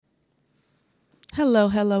Hello,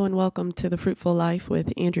 and welcome to The Fruitful Life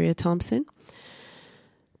with Andrea Thompson.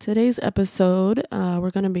 Today's episode,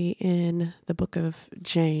 we're going to be in the book of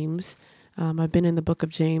James. I've been in the book of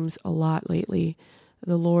James a lot lately.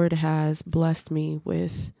 The Lord has blessed me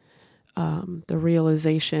with the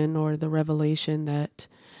realization or the revelation that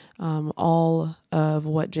all of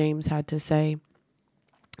what James had to say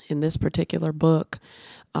in this particular book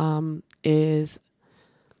is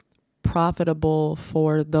profitable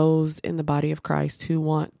for those in the body of Christ who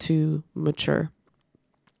want to mature.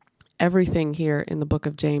 Everything here in the book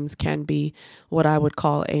of James can be what I would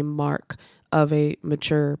call a mark of a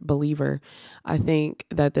mature believer. I think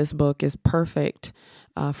that this book is perfect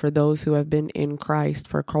for those who have been in Christ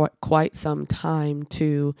for quite some time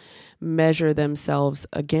to measure themselves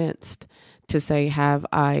against, to say, have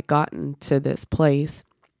I gotten to this place?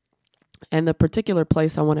 And the particular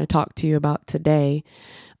place I want to talk to you about today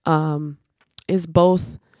is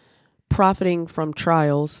both profiting from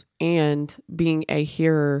trials and being a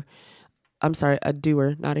doer,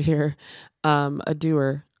 not a hearer, a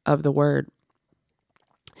doer of the word.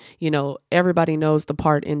 You know, everybody knows the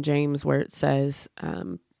part in James where it says,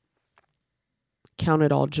 count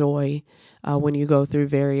it all joy when you go through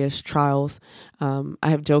various trials. I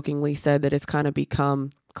have jokingly said that it's kind of become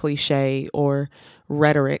cliche or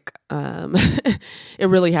rhetoric. It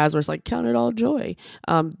really has, where it's like, count it all joy.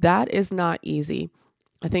 That is not easy.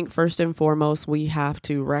 I think first and foremost, we have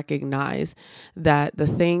to recognize that the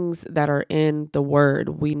things that are in the word,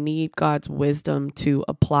 we need God's wisdom to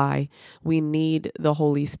apply. We need the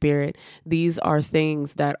Holy Spirit. These are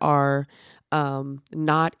things that are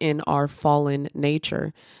not in our fallen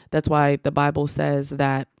nature. That's why the Bible says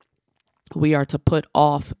that we are to put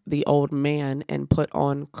off the old man and put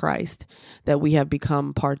on Christ, that we have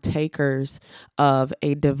become partakers of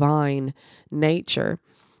a divine nature.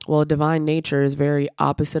 Well, a divine nature is very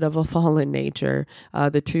opposite of a fallen nature.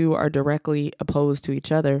 The two are directly opposed to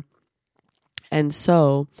each other. And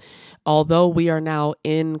so, although we are now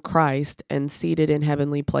in Christ and seated in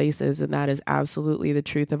heavenly places, and that is absolutely the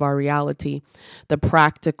truth of our reality, the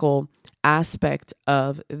practical aspect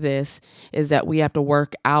of this is that we have to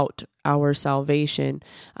work out our salvation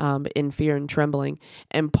in fear and trembling.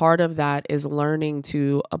 And part of that is learning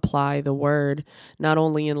to apply the word, not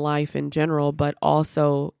only in life in general, but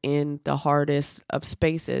also in the hardest of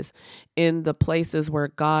spaces, in the places where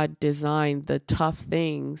God designed the tough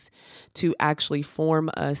things to actually form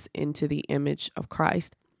us into the image of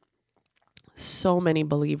Christ. So many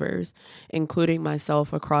believers, including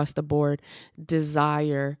myself across the board,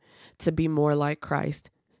 desire to be more like Christ,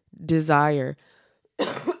 desire,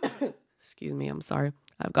 excuse me, I'm sorry,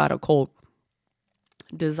 I've got a cold,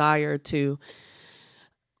 desire to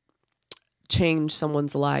change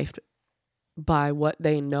someone's life by what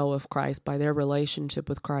they know of Christ, by their relationship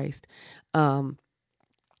with Christ.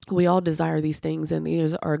 We all desire these things, and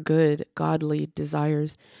these are good, godly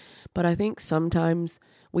desires. But I think sometimes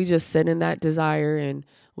we just sit in that desire and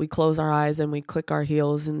we close our eyes and we click our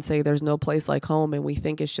heels and say there's no place like home, and we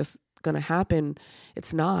think it's just going to happen.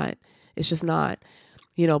 It's not. It's just not.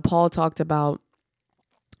 You know, Paul talked about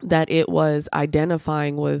that it was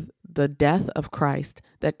identifying with the death of Christ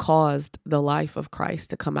that caused the life of Christ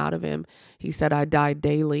to come out of him. He said, I die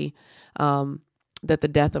daily, that the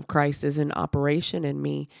death of Christ is in operation in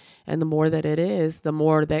me. And the more that it is, the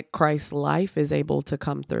more that Christ's life is able to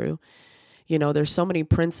come through. You know, there's so many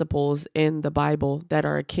principles in the Bible that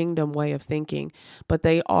are a kingdom way of thinking, but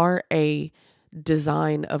they are a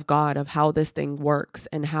design of God of how this thing works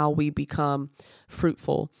and how we become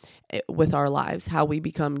fruitful with our lives, how we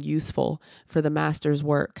become useful for the master's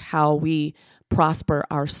work, how we prosper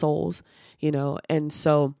our souls, you know. And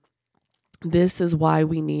so this is why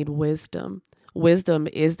we need wisdom. Wisdom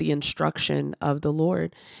is the instruction of the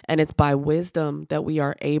Lord, and it's by wisdom that we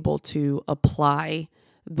are able to apply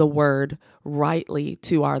the word rightly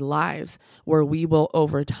to our lives, where we will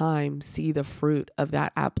over time see the fruit of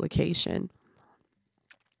that application.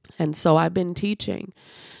 And so I've been teaching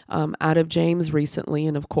out of James recently,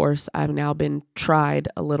 and of course I've now been tried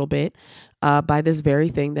a little bit by this very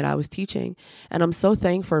thing that I was teaching. And I'm so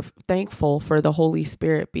thankful for the Holy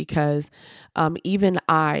Spirit, because even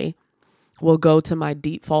I will go to my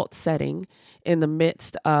default setting in the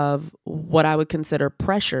midst of what I would consider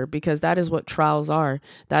pressure, because that is what trials are.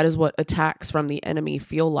 That is what attacks from the enemy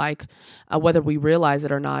feel like, whether we realize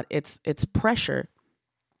it or not. It's pressure.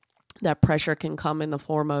 That pressure can come in the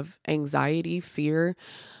form of anxiety, fear,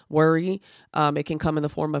 worry. It can come in the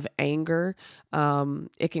form of anger.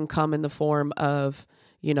 It can come in the form of,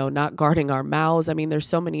 not guarding our mouths. I mean, there's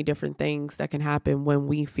so many different things that can happen when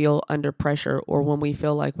we feel under pressure or when we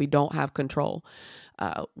feel like we don't have control,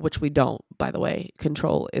 which we don't, by the way.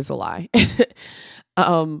 Control is a lie.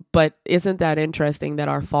 But isn't that interesting that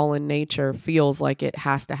our fallen nature feels like it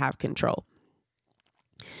has to have control?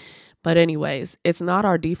 But anyways, it's not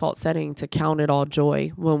our default setting to count it all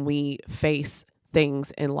joy when we face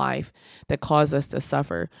things in life that cause us to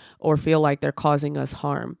suffer or feel like they're causing us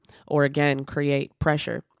harm or, again, create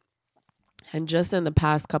pressure. And just in the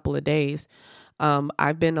past couple of days,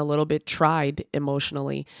 I've been a little bit tried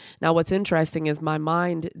emotionally. Now, what's interesting is my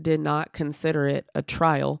mind did not consider it a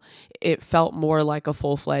trial. It felt more like a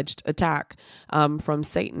full-fledged attack from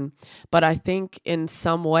Satan. But I think in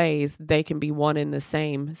some ways they can be one and the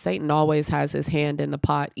same. Satan always has his hand in the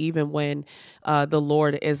pot, even when the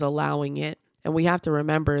Lord is allowing it. And we have to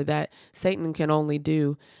remember that Satan can only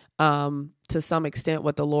do to some extent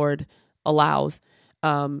what the Lord allows.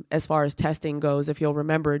 As far as testing goes, if you'll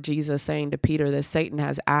remember Jesus saying to Peter that Satan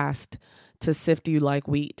has asked to sift you like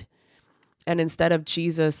wheat. And instead of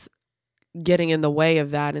Jesus getting in the way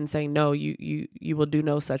of that and saying, no, you will do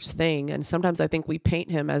no such thing. And sometimes I think we paint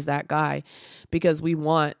him as that guy because we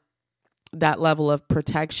want that level of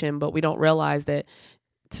protection, but we don't realize that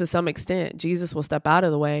to some extent, Jesus will step out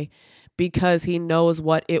of the way because he knows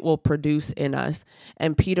what it will produce in us.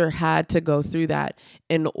 And Peter had to go through that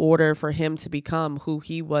in order for him to become who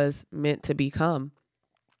he was meant to become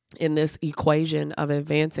in this equation of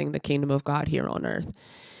advancing the kingdom of God here on earth.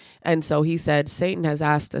 And so he said, Satan has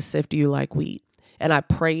asked to sift you like wheat. And I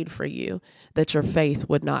prayed for you that your faith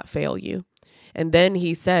would not fail you. And then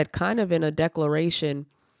he said, kind of in a declaration,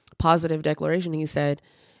 positive declaration, he said,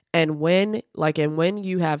 and when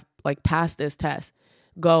you have passed this test,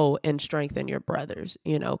 go and strengthen your brothers,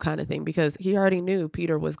 kind of thing, because he already knew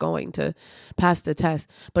Peter was going to pass the test,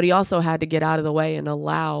 but he also had to get out of the way and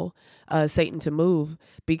allow Satan to move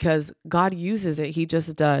because God uses it. He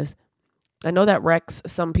just does. I know that wrecks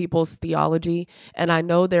some people's theology, and I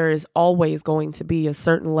know there is always going to be a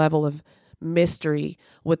certain level of mystery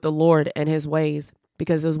with the Lord and his ways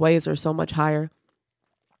because his ways are so much higher.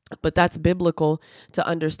 But that's biblical to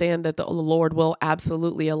understand that the Lord will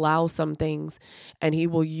absolutely allow some things and he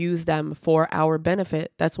will use them for our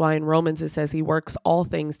benefit. That's why in Romans it says he works all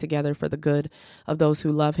things together for the good of those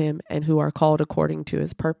who love him and who are called according to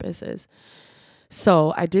his purposes.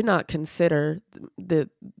 So I did not consider the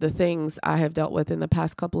things I have dealt with in the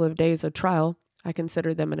past couple of days of trial. I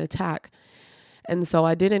considered them an attack. And so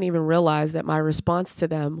I didn't even realize that my response to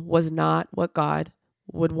them was not what God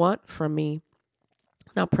would want from me.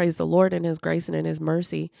 Now, praise the Lord in his grace and in his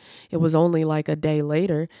mercy. It was only like a day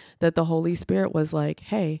later that the Holy Spirit was like,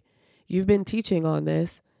 hey, you've been teaching on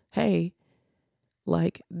this. Hey,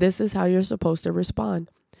 this is how you're supposed to respond.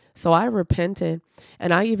 So I repented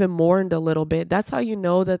and I even mourned a little bit. That's how you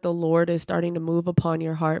know that the Lord is starting to move upon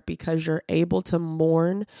your heart, because you're able to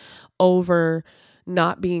mourn over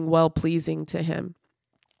not being well-pleasing to him.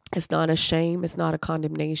 It's not a shame. It's not a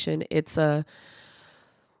condemnation. It's a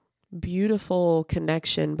beautiful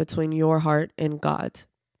connection between your heart and God's.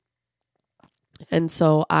 And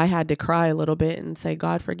so I had to cry a little bit and say,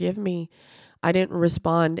 God, forgive me. I didn't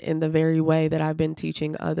respond in the very way that I've been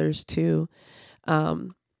teaching others to.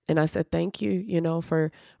 And I said, thank you, for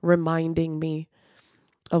reminding me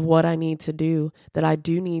of what I need to do, that I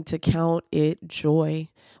do need to count it joy.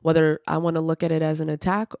 Whether I want to look at it as an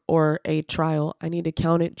attack or a trial, I need to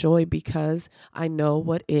count it joy because I know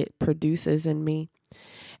what it produces in me.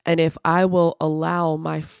 And if I will allow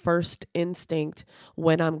my first instinct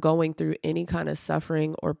when I'm going through any kind of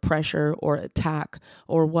suffering or pressure or attack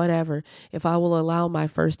or whatever, if I will allow my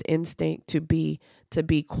first instinct to be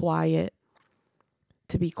quiet,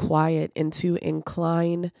 and to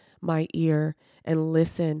incline my ear and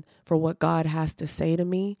listen for what God has to say to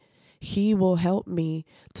me, he will help me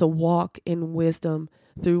to walk in wisdom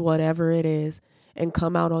through whatever it is and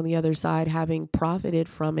come out on the other side having profited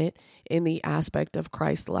from it in the aspect of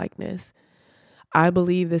Christ-likeness. I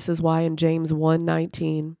believe this is why in James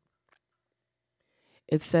 1:19,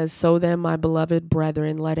 it says, so then, my beloved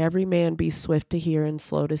brethren, let every man be swift to hear and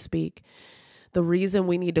slow to speak. The reason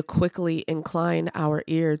we need to quickly incline our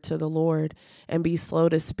ear to the Lord and be slow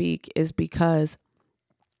to speak is because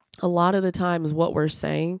a lot of the times what we're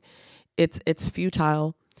saying, it's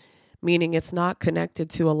futile. Meaning it's not connected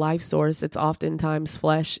to a life source. It's oftentimes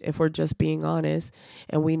flesh, if we're just being honest.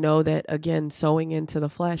 And we know that, again, sowing into the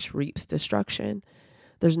flesh reaps destruction.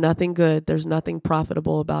 There's nothing good. There's nothing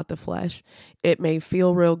profitable about the flesh. It may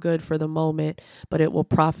feel real good for the moment, but it will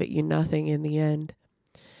profit you nothing in the end.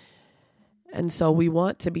 And so we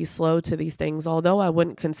want to be slow to these things, although I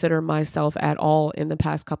wouldn't consider myself at all in the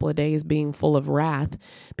past couple of days being full of wrath,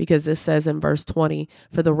 because this says in verse 20,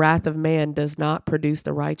 for the wrath of man does not produce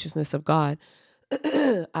the righteousness of God.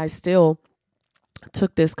 I still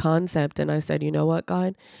took this concept and I said, you know what,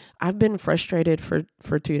 God, I've been frustrated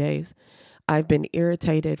for 2 days. I've been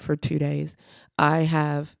irritated for 2 days. I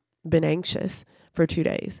have been anxious for 2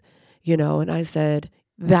 days, and I said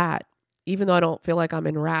that even though I don't feel like I'm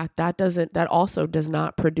in wrath, that also does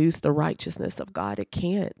not produce the righteousness of God. It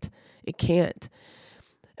can't.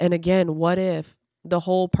 And again, what if the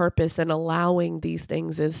whole purpose in allowing these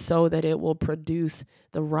things is so that it will produce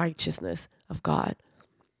the righteousness of God?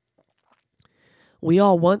 We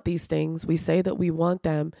all want these things. We say that we want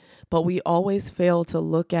them, but we always fail to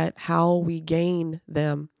look at how we gain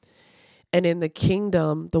them. And in the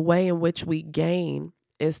kingdom, the way in which we gain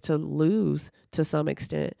is to lose to some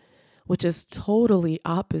extent, which is totally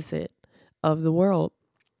opposite of the world.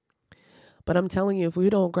 But I'm telling you, if we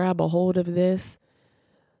don't grab a hold of this,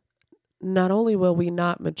 not only will we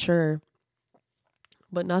not mature,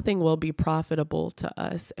 but nothing will be profitable to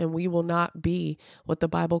us, and we will not be what the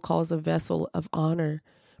Bible calls a vessel of honor,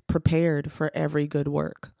 prepared for every good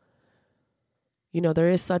work. There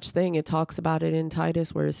is such thing, it talks about it in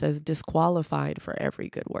Titus where it says disqualified for every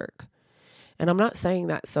good work. And I'm not saying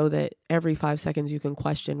that so that every 5 seconds you can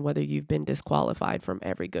question whether you've been disqualified from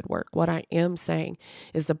every good work. What I am saying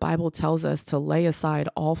is the Bible tells us to lay aside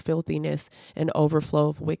all filthiness and overflow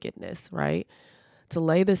of wickedness, right? To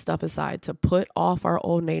lay this stuff aside, to put off our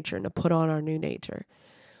old nature and to put on our new nature,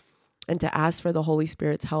 and to ask for the Holy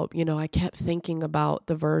Spirit's help. I kept thinking about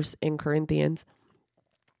the verse in Corinthians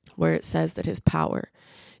where it says that his power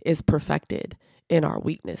is perfected in our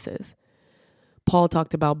weaknesses. Paul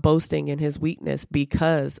talked about boasting in his weakness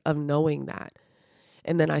because of knowing that.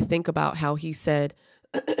 And then I think about how he said,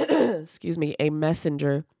 a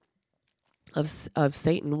messenger of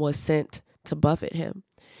Satan was sent to buffet him.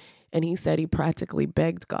 And he said he practically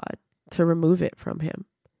begged God to remove it from him.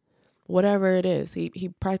 Whatever it is, he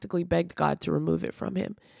practically begged God to remove it from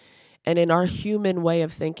him. And in our human way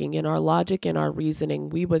of thinking, in our logic and our reasoning,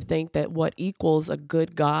 we would think that what equals a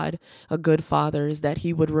good God, a good father, is that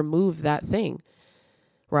he would remove that thing,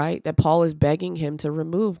 right? That Paul is begging him to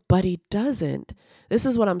remove, but he doesn't. This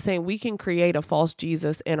is what I'm saying. We can create a false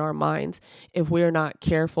Jesus in our minds if we're not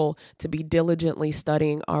careful to be diligently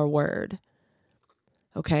studying our word.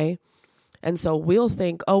 Okay? And so we'll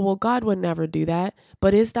think, oh, well, God would never do that.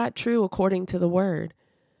 But is that true according to the word?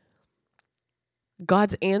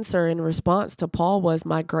 God's answer in response to Paul was,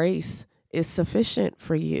 my grace is sufficient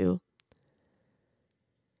for you.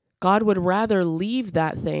 God would rather leave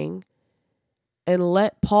that thing and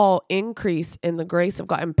let Paul increase in the grace of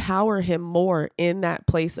God, empower him more in that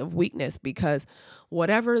place of weakness, because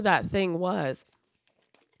whatever that thing was,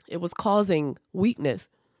 it was causing weakness.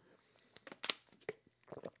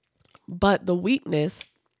 But the weakness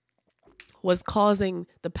was causing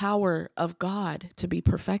the power of God to be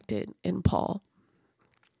perfected in Paul.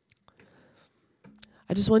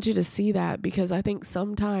 I just want you to see that, because I think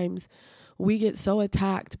sometimes we get so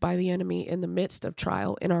attacked by the enemy in the midst of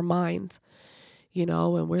trial in our minds,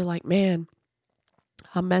 and we're like, man,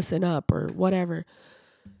 I'm messing up or whatever.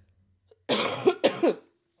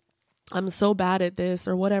 I'm so bad at this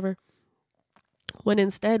or whatever. When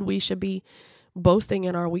instead we should be boasting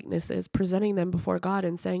in our weaknesses, presenting them before God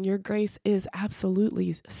and saying, your grace is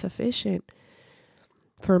absolutely sufficient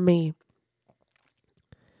for me.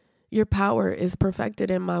 Your power is perfected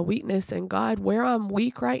in my weakness. And God, where I'm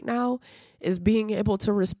weak right now is being able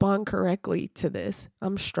to respond correctly to this.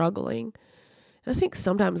 I'm struggling. And I think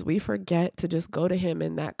sometimes we forget to just go to him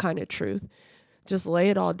in that kind of truth. Just lay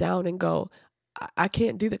it all down and go, I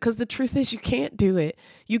can't do that. Because the truth is, you can't do it.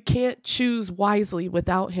 You can't choose wisely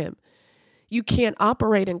without him. You can't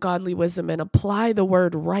operate in godly wisdom and apply the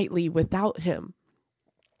word rightly without him.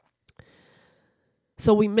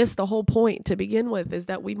 So we miss the whole point to begin with, is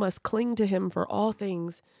that we must cling to him for all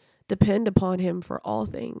things, depend upon him for all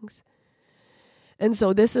things. And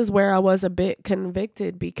so this is where I was a bit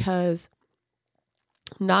convicted, because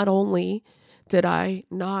not only did I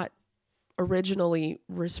not originally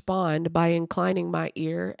respond by inclining my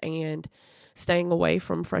ear and staying away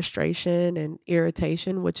from frustration and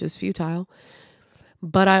irritation, which is futile,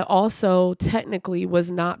 but I also technically was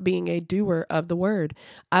not being a doer of the word.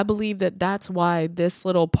 I believe that that's why this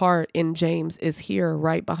little part in James is here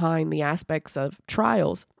right behind the aspects of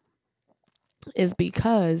trials, is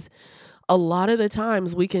because a lot of the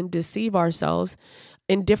times we can deceive ourselves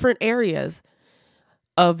in different areas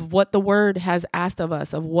of what the word has asked of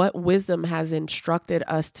us, of what wisdom has instructed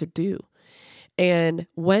us to do. And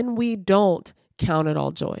when we don't count it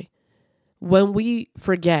all joy, when we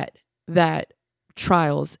forget that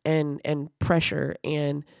trials and pressure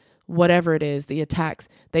and whatever it is, the attacks,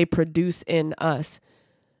 they produce in us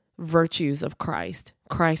virtues of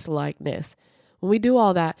Christ-likeness. When we do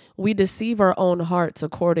all that, we deceive our own hearts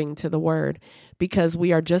according to the word, because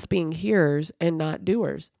we are just being hearers and not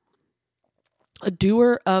doers. A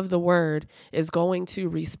doer of the word is going to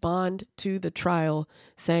respond to the trial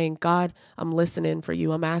saying, God, I'm listening for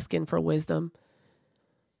you. I'm asking for wisdom.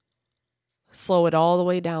 Slow it all the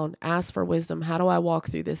way down. Ask for wisdom. How do I walk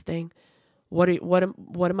through this thing? What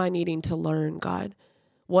am I needing to learn, God?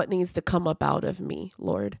 What needs to come up out of me,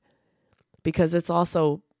 Lord? Because it's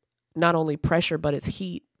also not only pressure, but it's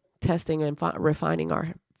heat, testing and refining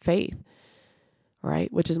our faith,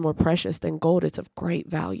 right? Which is more precious than gold. It's of great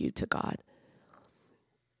value to God.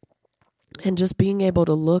 And just being able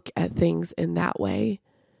to look at things in that way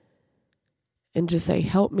and just say,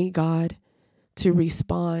 help me, God, to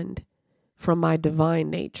respond from my divine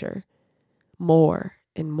nature more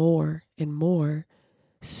and more and more,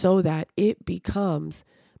 so that it becomes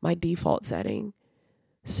my default setting,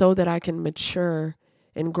 so that I can mature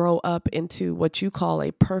and grow up into what you call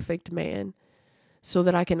a perfect man, so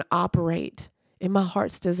that I can operate in my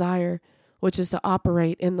heart's desire, which is to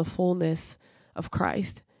operate in the fullness of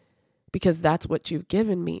Christ. Because that's what you've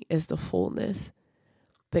given me, is the fullness,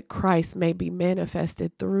 that Christ may be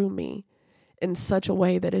manifested through me in such a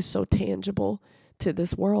way that is so tangible to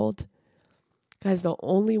this world. Guys, the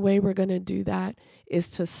only way we're going to do that is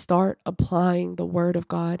to start applying the word of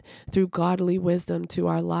God through godly wisdom to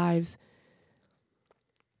our lives,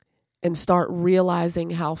 and start realizing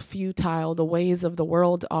how futile the ways of the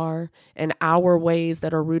world are, and our ways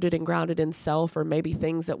that are rooted and grounded in self, or maybe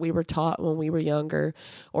things that we were taught when we were younger,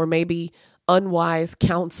 or maybe unwise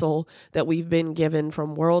counsel that we've been given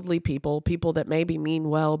from worldly people that maybe mean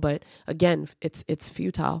well, but again, it's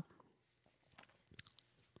futile.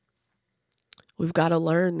 We've got to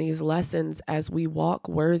learn these lessons as we walk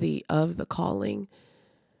worthy of the calling.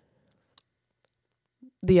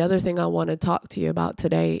 The other thing I want to talk to you about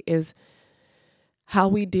today is how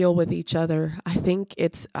we deal with each other. I think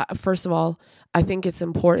it's, first of all, I think it's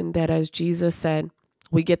important that, as Jesus said,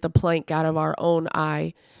 we get the plank out of our own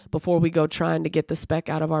eye before we go trying to get the speck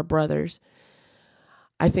out of our brother's.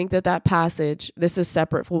 I think that passage, this is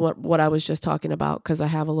separate from what I was just talking about, because I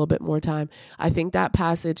have a little bit more time. I think that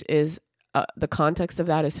passage is, the context of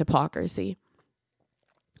that is hypocrisy.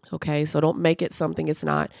 Okay, so don't make it something it's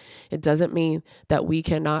not. It doesn't mean that we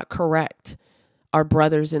cannot correct our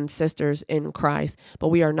brothers and sisters in Christ, but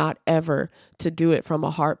we are not ever to do it from a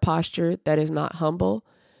heart posture that is not humble,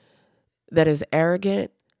 that is arrogant,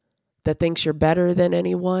 that thinks you're better than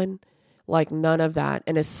anyone. Like, none of that.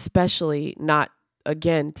 And especially not,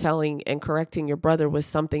 again, telling and correcting your brother with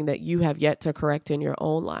something that you have yet to correct in your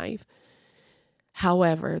own life.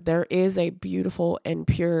 However, there is a beautiful and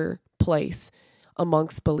pure place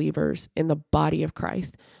amongst believers in the body of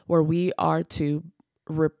Christ where we are to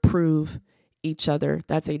reprove each other.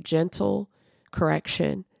 That's a gentle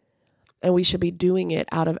correction, and we should be doing it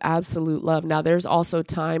out of absolute love. Now, there's also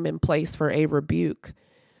time and place for a rebuke,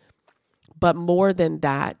 but more than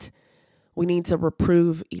that, we need to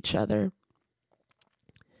reprove each other,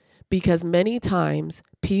 because many times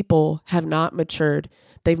people have not matured.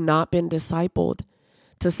 They've not been discipled.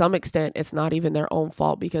 To some extent, it's not even their own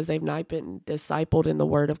fault, because they've not been discipled in the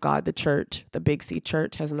word of God. The church, the Big C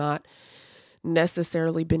church, has not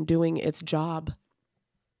necessarily been doing its job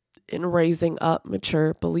in raising up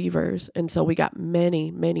mature believers. And so we got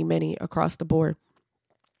many, many, many across the board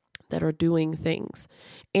that are doing things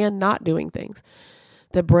and not doing things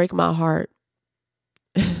that break my heart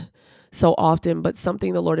so often. But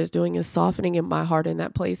something the Lord is doing is softening in my heart in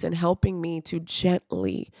that place and helping me to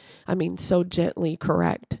so gently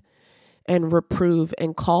correct and reprove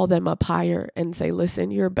and call them up higher and say,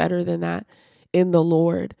 listen, you're better than that in the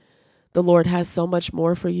Lord. The Lord has so much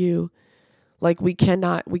more for you. Like, we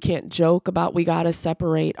can't joke about, we got to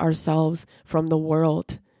separate ourselves from the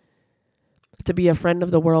world. To be a friend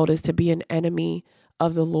of the world is to be an enemy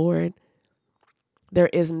of the Lord. There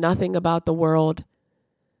is nothing about the world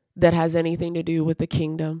that has anything to do with the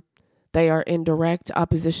kingdom. They are in direct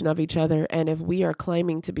opposition of each other. And if we are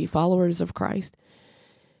claiming to be followers of Christ,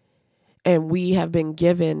 and we have been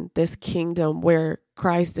given this kingdom where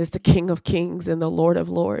Christ is the King of Kings and the Lord of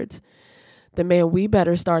Lords, then, man, we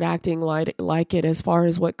better start acting like it as far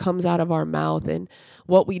as what comes out of our mouth and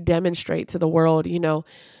what we demonstrate to the world. You know,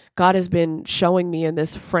 God has been showing me in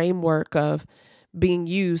this framework of being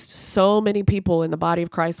used. So many people in the body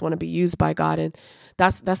of Christ want to be used by God, and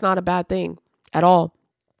that's not a bad thing at all.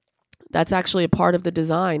 That's actually a part of the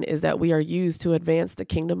design, is that we are used to advance the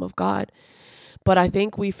kingdom of God. But I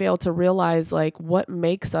think we fail to realize like what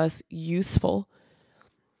makes us useful,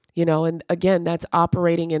 and again, that's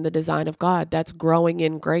operating in the design of God. That's growing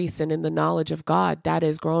in grace and in the knowledge of God. That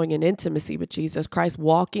is growing in intimacy with Jesus Christ,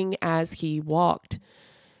 walking as he walked,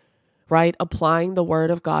 right? Applying the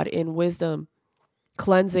word of God in wisdom,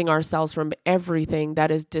 cleansing ourselves from everything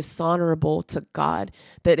that is dishonorable to God,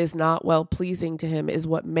 that is not well pleasing to him, is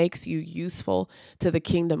what makes you useful to the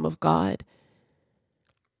kingdom of God.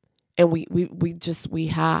 And we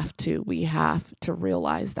have to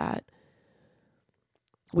realize that.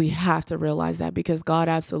 We have to realize that, because God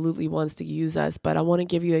absolutely wants to use us. But I want to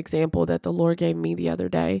give you an example that the Lord gave me the other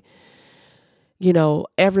day.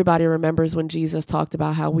 Everybody remembers when Jesus talked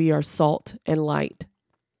about how we are salt and light.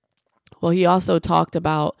 Well, he also talked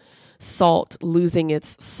about salt losing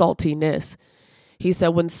its saltiness. He said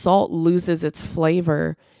when salt loses its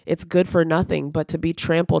flavor, it's good for nothing but to be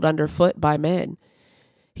trampled underfoot by men.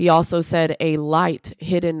 He also said a light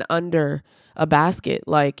hidden under a basket,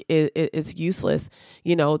 like it's useless.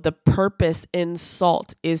 The purpose in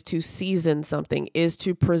salt is to season something, is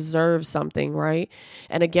to preserve something, right?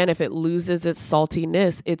 And again, if it loses its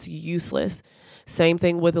saltiness, it's useless. Same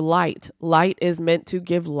thing with light. Light is meant to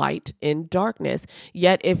give light in darkness.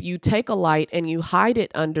 Yet if you take a light and you hide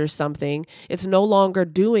it under something, it's no longer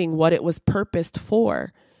doing what it was purposed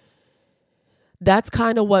for. That's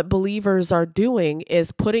kind of what believers are doing,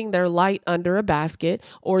 is putting their light under a basket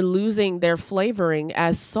or losing their flavoring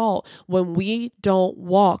as salt when we don't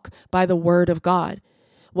walk by the word of God.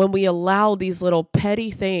 When we allow these little petty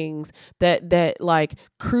things that like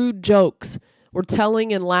crude jokes, we're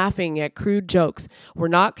telling and laughing at crude jokes. We're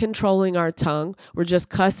not controlling our tongue. We're just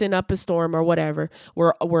cussing up a storm or whatever.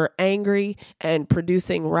 We're angry and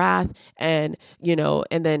producing wrath and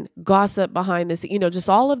then gossip behind this, just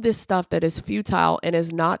all of this stuff that is futile and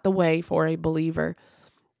is not the way for a believer.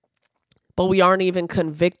 But we aren't even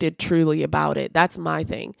convicted truly about it. That's my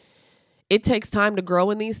thing. It takes time to grow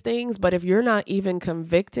in these things, but if you're not even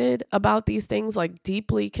convicted about these things, like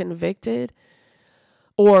deeply convicted,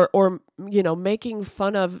 or making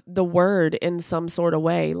fun of the word in some sort of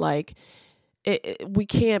way, like we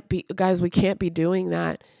can't be doing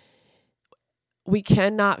that. We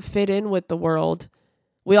cannot fit in with the world.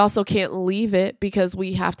 We also can't leave it, because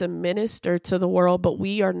we have to minister to the world, but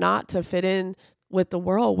we are not to fit in with the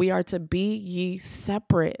world. We are to be ye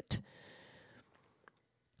separate.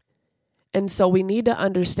 And so we need to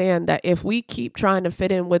understand that if we keep trying to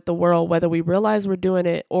fit in with the world, whether we realize we're doing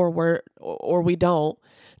it or we don't,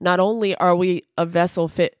 not only are we a vessel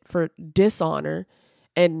fit for dishonor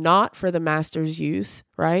and not for the master's use,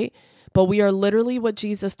 right? But we are literally what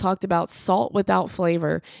Jesus talked about, salt without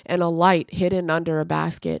flavor and a light hidden under a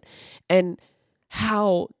basket. And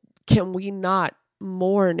how can we not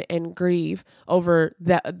mourn and grieve over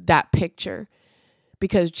that picture?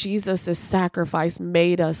 Because Jesus' sacrifice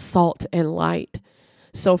made us salt and light.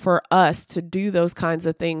 So for us to do those kinds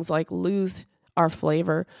of things, like lose our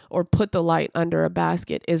flavor or put the light under a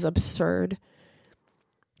basket, is absurd.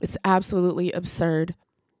 It's absolutely absurd.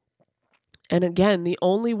 And again, the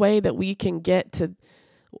only way that we can get to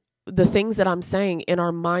the things that I'm saying in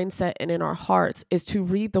our mindset and in our hearts is to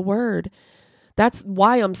read the word. That's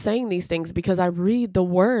why I'm saying these things, because I read the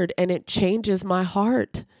word and it changes my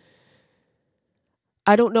heart.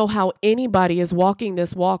 I don't know how anybody is walking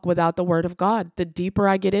this walk without the word of God. The deeper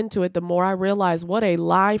I get into it, the more I realize what a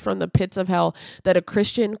lie from the pits of hell, that a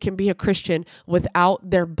Christian can be a Christian without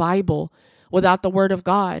their Bible, without the word of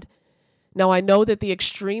God. Now, I know that the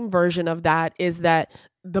extreme version of that is that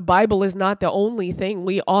the Bible is not the only thing.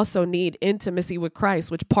 We also need intimacy with Christ,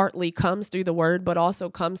 which partly comes through the word, but also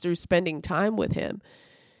comes through spending time with him.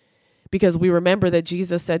 Because we remember that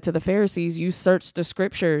Jesus said to the Pharisees, you search the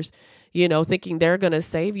scriptures, thinking they're going to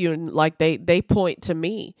save you. And like they point to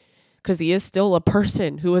me, because he is still a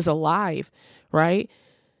person who is alive, right?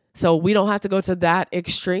 So we don't have to go to that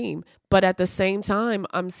extreme. But at the same time,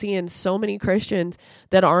 I'm seeing so many Christians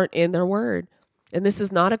that aren't in their word. And this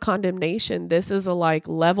is not a condemnation. This is a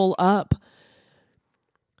level up.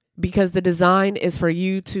 Because the design is for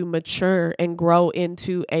you to mature and grow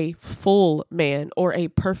into a full man or a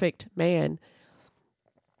perfect man.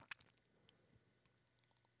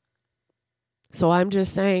 So I'm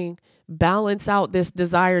just saying, balance out this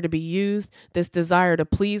desire to be used, this desire to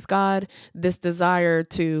please God, this desire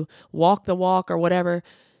to walk the walk or whatever.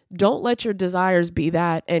 Don't let your desires be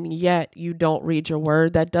that, and yet you don't read your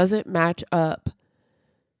word. That doesn't match up.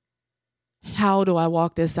 How do I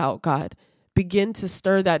walk this out, God? Begin to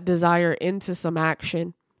stir that desire into some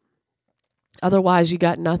action. Otherwise, you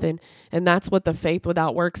got nothing. And that's what the faith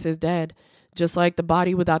without works is dead. Just like the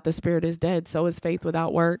body without the spirit is dead, so is faith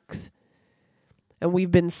without works. And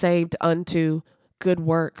we've been saved unto good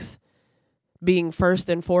works, being first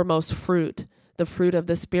and foremost fruit, the fruit of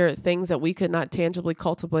the Spirit, things that we could not tangibly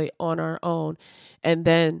cultivate on our own. And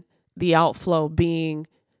then the outflow being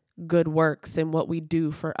good works and what we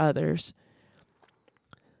do for others.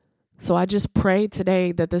 So I just pray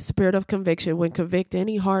today that the spirit of conviction would convict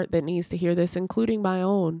any heart that needs to hear this, including my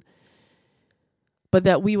own, but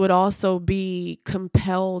that we would also be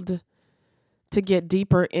compelled to get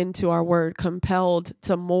deeper into our word, compelled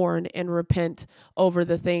to mourn and repent over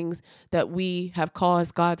the things that we have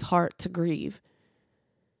caused God's heart to grieve.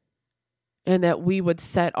 And that we would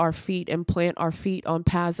set our feet and plant our feet on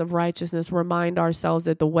paths of righteousness, remind ourselves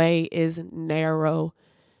that the way is narrow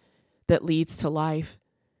that leads to life.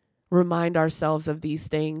 Remind ourselves of these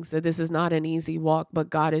things, that this is not an easy walk, but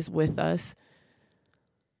God is with us.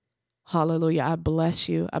 Hallelujah. I bless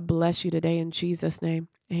you. I bless you today in Jesus' name.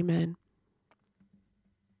 Amen.